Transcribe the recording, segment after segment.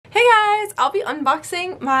I'll be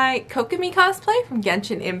unboxing my Kokomi cosplay from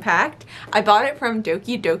Genshin Impact. I bought it from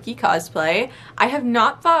DokiDoki Cosplay. I have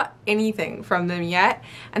not bought anything from them yet,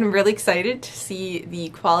 and I'm really excited to see the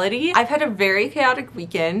quality. I've had a very chaotic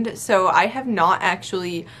weekend, so I have not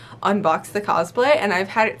actually unboxed the cosplay, and I've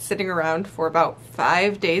had it sitting around for about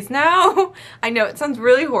 5 days now. I know it sounds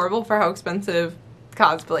really horrible for how expensive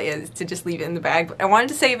cosplay is to just leave it in the bag, but I wanted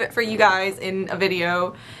to save it for you guys in a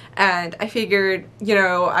video, and I figured, you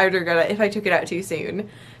know, I would regret it if I took it out too soon.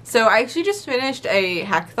 So I actually just finished a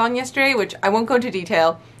hackathon yesterday, which I won't go into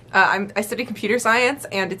detail. I study computer science,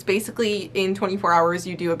 and it's basically in 24 hours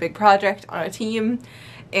you do a big project on a team,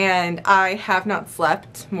 and I have not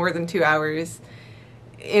slept more than 2 hours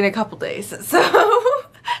in a couple days, so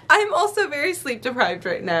I'm also very sleep deprived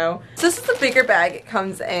right now. So this is the bigger bag it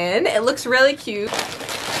comes in. It looks really cute.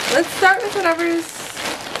 Let's start with whatever's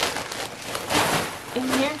in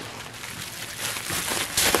here.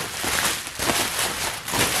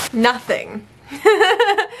 Nothing.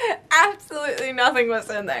 Absolutely nothing was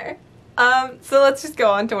in there. So let's just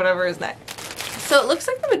go on to whatever is next. So it looks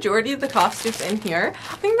like the majority of the costumes in here.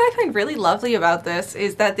 The thing that I find really lovely about this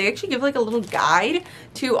is that they actually give like a little guide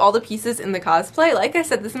to all the pieces in the cosplay. Like I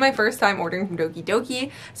said, this is my first time ordering from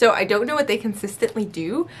DokiDoki, so I don't know what they consistently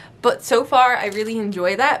do, but so far I really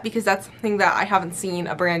enjoy that because that's something that I haven't seen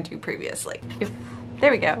a brand do previously.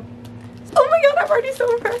 There we go. Oh my god, I'm already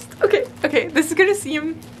so impressed. Okay, this is gonna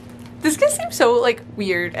seem so like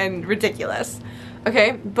weird and ridiculous.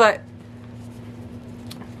 Okay, but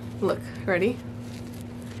look, ready?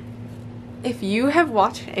 If you have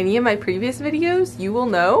watched any of my previous videos, you will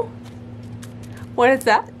know. What is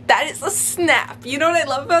that? That is a snap. You know what I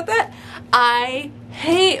love about that? I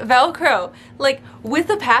hate Velcro, like with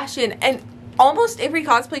a passion, and almost every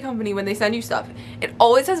cosplay company, when they send you stuff, it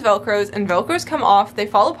always has Velcros, and Velcros come off, they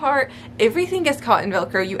fall apart, everything gets caught in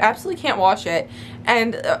Velcro, you absolutely can't wash it,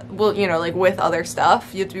 and well, you know, like with other stuff,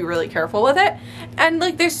 you have to be really careful with it, and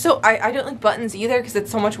like there's I don't like buttons either because it's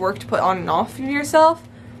so much work to put on and off of yourself,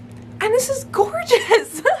 and this is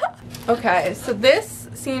gorgeous. Okay, so this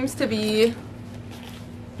seems to be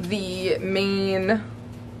the main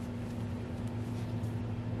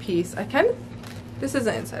piece. This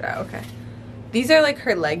isn't inside out, okay. These are like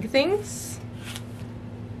her leg things.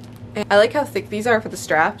 And I like how thick these are for the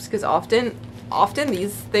straps, because often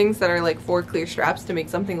these things that are like 4 clear straps to make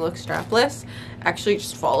something look strapless actually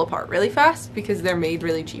just fall apart really fast because they're made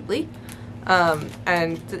really cheaply.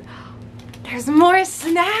 And there's more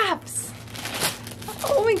snaps!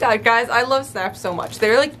 Oh my god, guys, I love snaps so much.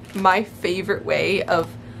 They're like my favorite way of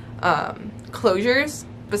closures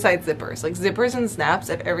besides zippers. Like zippers and snaps,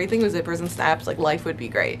 if everything was zippers and snaps, like life would be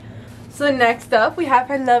great. So next up, we have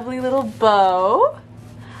her lovely little bow.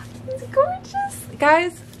 It's gorgeous.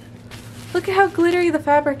 Guys, look at how glittery the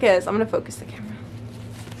fabric is. I'm gonna focus the camera.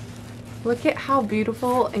 Look at how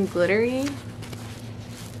beautiful and glittery.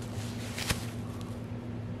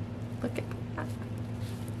 Look at that.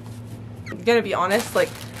 I'm gonna be honest, like,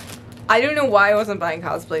 I don't know why I wasn't buying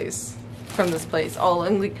cosplays from this place.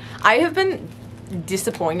 I have been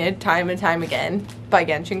disappointed time and time again by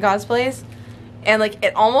Genshin cosplays. And like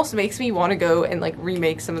it almost makes me want to go and like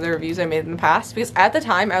remake some of the reviews I made in the past, because at the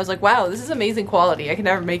time I was like, wow, this is amazing quality, I can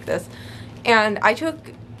never make this. And I took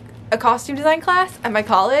a costume design class at my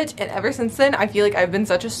college, and ever since then I feel like I've been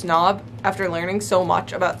such a snob after learning so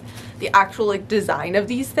much about the actual like design of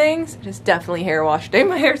these things. It is definitely hair wash day.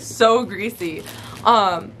 My hair's so greasy.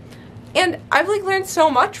 And I've like learned so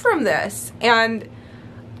much from this, and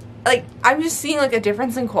like I'm just seeing like a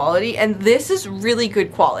difference in quality, and this is really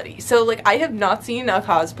good quality. So like I have not seen a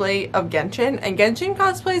cosplay of Genshin, and Genshin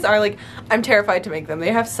cosplays are like, I'm terrified to make them.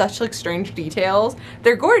 They have such like strange details.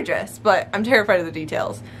 They're gorgeous, but I'm terrified of the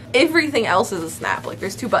details. Everything else is a snap. Like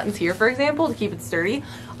there's 2 buttons here, for example, to keep it sturdy.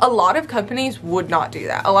 A lot of companies would not do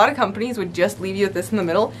that. A lot of companies would just leave you with this in the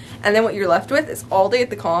middle, and then what you're left with is all day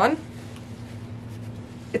at the con,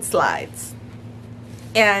 it slides.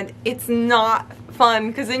 And it's not fun,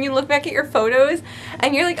 because then you look back at your photos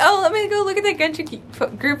and you're like, oh, let me go look at that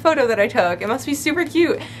Genshin group photo that I took. It must be super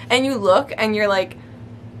cute. And you look and you're like,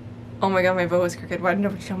 oh my god, my bow is crooked. Why did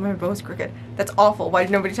nobody tell me my bow is crooked? That's awful. Why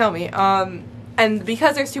did nobody tell me? And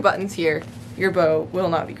because there's 2 buttons here, your bow will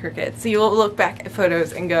not be crooked. So you'll look back at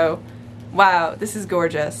photos and go, wow, this is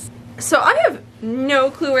gorgeous. So I have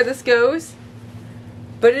no clue where this goes,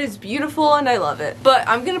 but it is beautiful and I love it. But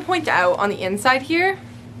I'm gonna point out on the inside here,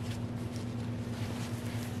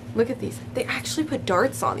 look at these. They actually put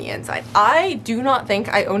darts on the inside. I do not think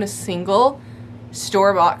I own a single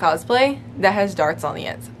store-bought cosplay that has darts on the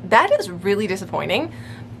ends. That is really disappointing.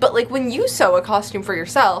 But like when you sew a costume for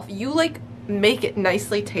yourself, you like make it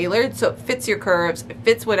nicely tailored so it fits your curves, it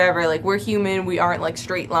fits whatever. Like, we're human, we aren't like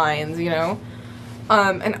straight lines, you know?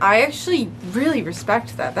 And I actually really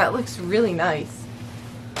respect that. That looks really nice.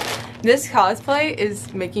 This cosplay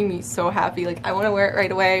is making me so happy. Like, I want to wear it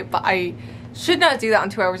right away, but I should not do that on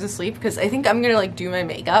 2 hours of sleep because I think I'm gonna like do my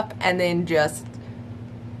makeup and then just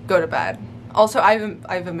go to bed. Also, I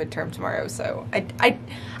have a midterm tomorrow, so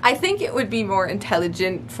I think it would be more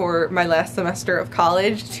intelligent for my last semester of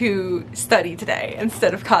college to study today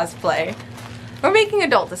instead of cosplay. We're making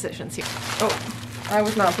adult decisions here. Oh, I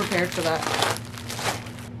was not prepared for that.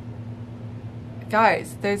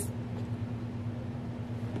 Guys,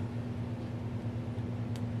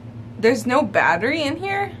 there's no battery in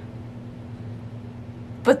here?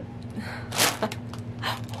 But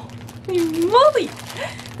holy moly!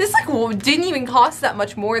 This like didn't even cost that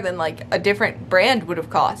much more than like a different brand would have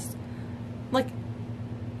cost. Like,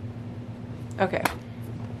 okay,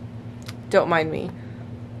 don't mind me.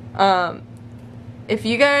 If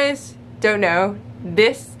you guys don't know,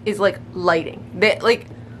 this is like lighting.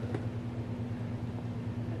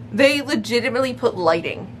 They legitimately put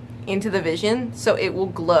lighting into the vision so it will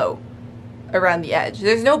glow around the edge.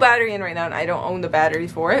 There's no battery in right now and I don't own the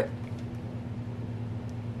batteries for it.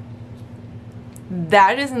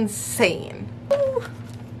 That is insane. Ooh.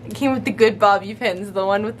 It came with the good bobby pins, the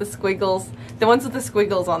one with the squiggles, the ones with the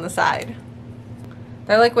squiggles on the side.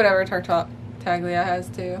 They're like whatever Tartaglia has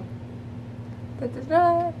too.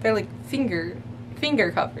 They're like finger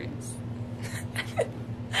covers.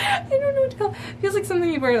 I don't know what to call it. Feels like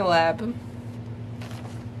something you'd wear in a lab.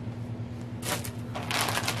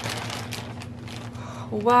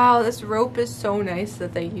 Wow, this rope is so nice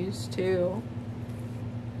that they used too.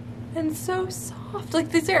 And so soft.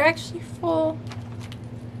 Like, these are actually full.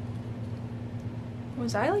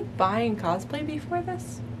 Was I like buying cosplay before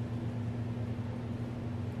this?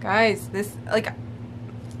 Guys, this, like,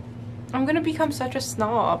 I'm gonna become such a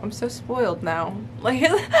snob. I'm so spoiled now. Like,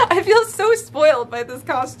 I feel so spoiled by this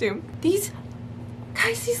costume. These,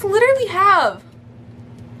 guys, these literally have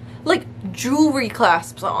like jewelry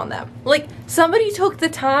clasps on them. Like, somebody took the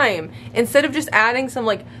time, instead of just adding some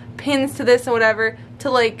like pins to this and whatever, to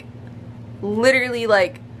like literally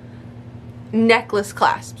like necklace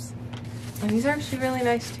clasps. And these are actually really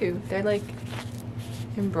nice too. They're like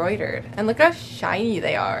embroidered. And look how shiny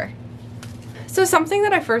they are. So something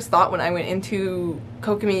that I first thought when I went into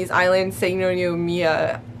Kokomi's Island Seinorio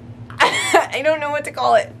Miya, I don't know what to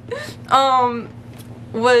call it,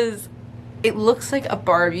 was it looks like a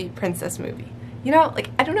Barbie princess movie. You know, like,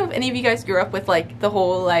 I don't know if any of you guys grew up with like the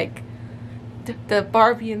whole like the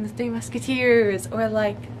Barbie and the Three Musketeers, or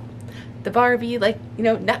like the Barbie, like, you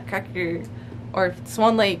know, Nutcracker or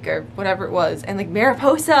Swan Lake or whatever it was, and like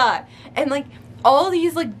Mariposa, and like all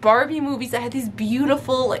these like Barbie movies that had these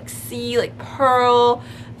beautiful like sea, like pearl,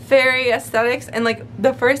 fairy aesthetics. And like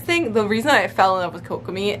the reason I fell in love with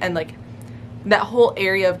Kokomi and like that whole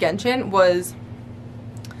area of Genshin was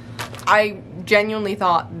I genuinely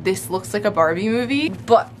thought this looks like a Barbie movie,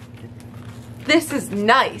 but this is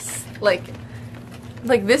nice. Like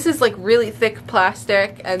this is like really thick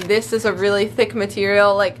plastic, and this is a really thick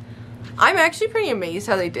material. Like, I'm actually pretty amazed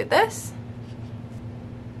how they did this.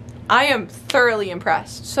 I am thoroughly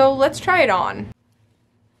impressed. So let's try it on.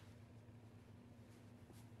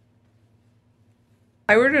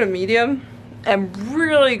 I ordered a medium. I'm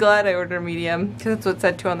really glad I ordered a medium because that's what it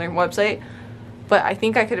said too on their website. But I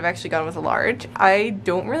think I could have actually gone with a large. I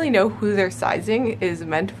don't really know who their sizing is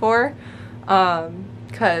meant for.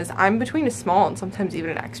 Because I'm between a small and sometimes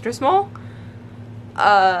even an extra small.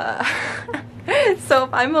 So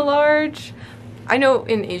if I'm a large, I know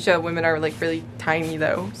in Asia women are like really tiny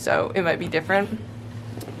though, so it might be different.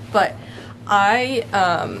 But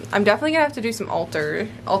I'm definitely gonna have to do some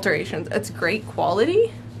alterations. It's great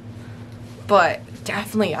quality, but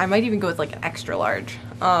definitely I might even go with like an extra large.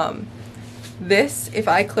 This, if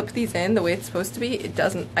I clip these in the way it's supposed to be,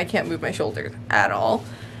 I can't move my shoulders at all.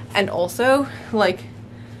 And also, like,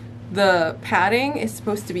 the padding is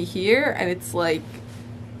supposed to be here, and it's like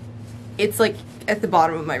at the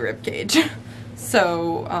bottom of my rib cage.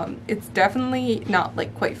 So it's definitely not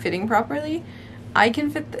like quite fitting properly. I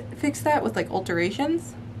can fix that with like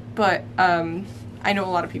alterations, but I know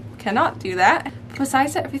a lot of people cannot do that.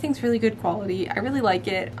 Besides that, everything's really good quality. I really like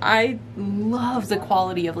it. I love the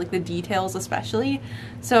quality of like the details especially.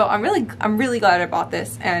 So I'm really glad I bought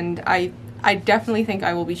this, and I definitely think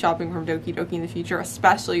I will be shopping from DokiDoki in the future,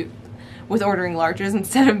 especially with ordering larges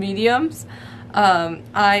instead of mediums.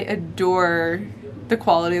 I adore the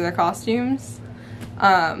quality of their costumes.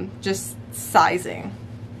 Just sizing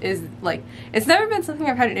is like, it's never been something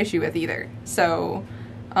I've had an issue with either. So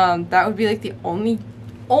That would be like the only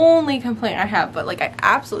complaint I have, but like I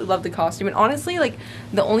absolutely love the costume, and honestly like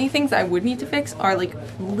the only things I would need to fix are like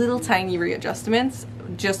little tiny readjustments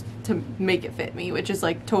just to make it fit me, which is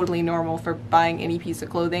like totally normal for buying any piece of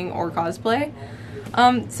clothing or cosplay.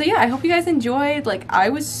 So yeah, I hope you guys enjoyed. Like, I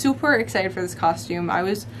was super excited for this costume. I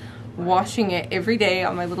was washing it every day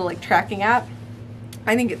on my little like tracking app.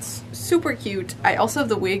 I think it's super cute. I also have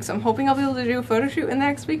the wig, so I'm hoping I'll be able to do a photo shoot in the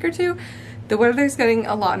next week or two. The weather's getting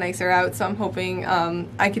a lot nicer out, so I'm hoping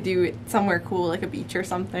I could do it somewhere cool, like a beach or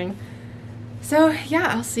something. So yeah,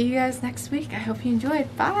 I'll see you guys next week. I hope you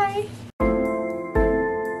enjoyed. Bye!